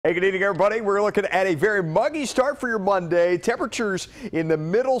Hey, good evening, everybody. We're looking at a very muggy start for your Monday. Temperatures in the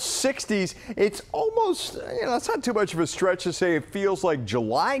middle 60s. It's almost, it's not too much of a stretch to say it feels like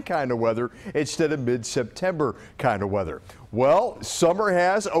July kind of weather instead of mid-September kind of weather. Well, summer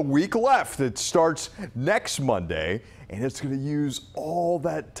has a week left. It starts next Monday, and it's going to use all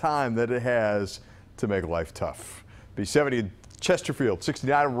that time that it has to make life tough. Be 70 in Chesterfield,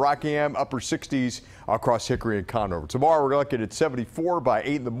 69 in Rockingham, upper 60s across Hickory and Conover. Tomorrow we're looking at 74 by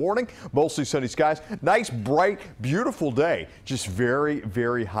 8 in the morning, mostly sunny skies. Nice, bright, beautiful day, just very,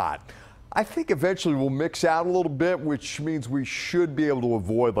 very hot. I think eventually we'll mix out a little bit, which means we should be able to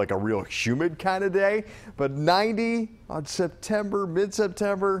avoid like a real humid kind of day. But 90 on September,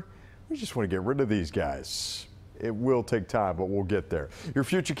 mid-September, we just want to get rid of these guys. It will take time, but we'll get there. Your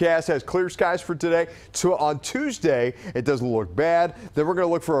Futurecast has clear skies for today. So on Tuesday, it doesn't look bad. Then we're going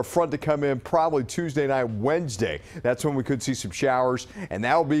to look for a front to come in probably Tuesday night, Wednesday. That's when we could see some showers, and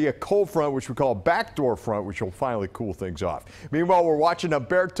that will be a cold front, which we call a backdoor front, which will finally cool things off. Meanwhile, we're watching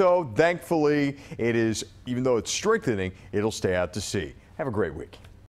Umberto. Thankfully, it is, even though it's strengthening, it'll stay out to sea. Have a great week.